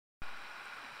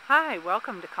Hi,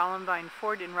 welcome to Columbine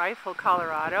Ford in Rifle,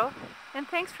 Colorado, and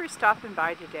thanks for stopping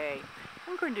by today.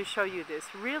 I'm going to show you this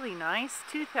really nice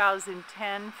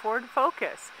 2010 Ford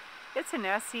Focus. It's an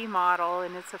SE model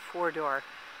and it's a four-door.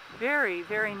 Very,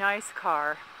 very nice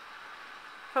car.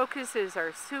 Focuses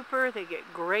are super, they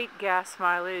get great gas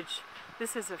mileage.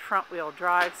 This is a front-wheel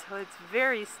drive, so it's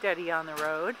very steady on the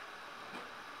road.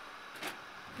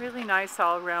 Really nice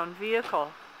all-around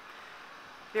vehicle.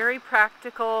 Very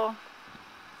practical.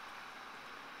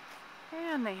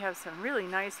 And they have some really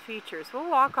nice features. We'll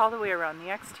walk all the way around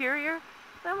the exterior,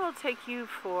 then we'll take you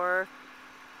for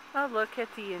a look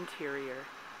at the interior.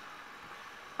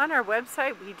 On our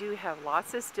website, we do have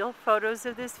lots of still photos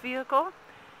of this vehicle,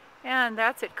 and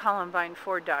that's at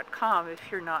columbineford.com if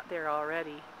you're not there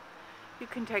already. You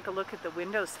can take a look at the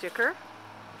window sticker.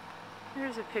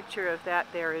 There's a picture of that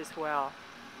there as well.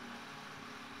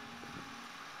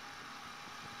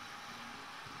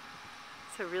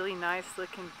 It's a really nice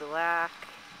looking black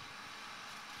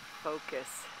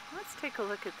Focus. Let's take a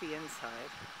look at the inside.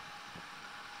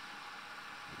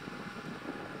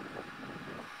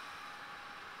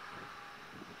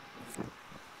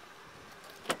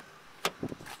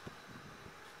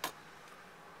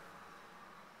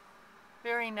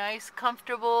 Very nice,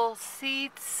 comfortable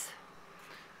seats.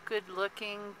 Good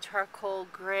looking charcoal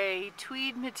gray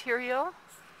tweed material.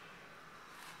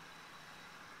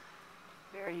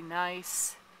 Very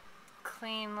nice,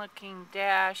 clean looking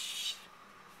dash.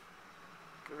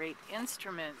 Great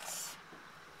instruments.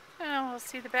 And we'll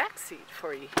see the back seat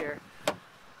for you here.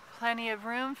 Plenty of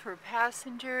room for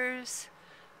passengers.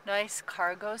 Nice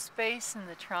cargo space in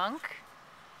the trunk.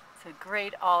 It's a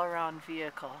great all-around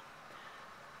vehicle.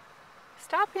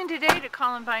 Stop in today to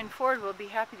Columbine Ford. We'll be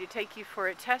happy to take you for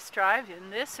a test drive in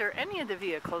this or any of the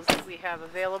vehicles that we have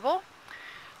available.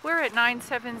 We're at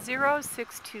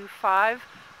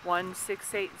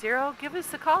 970-625-1680. Give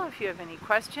us a call if you have any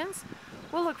questions.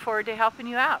 We'll look forward to helping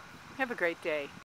you out. Have a great day.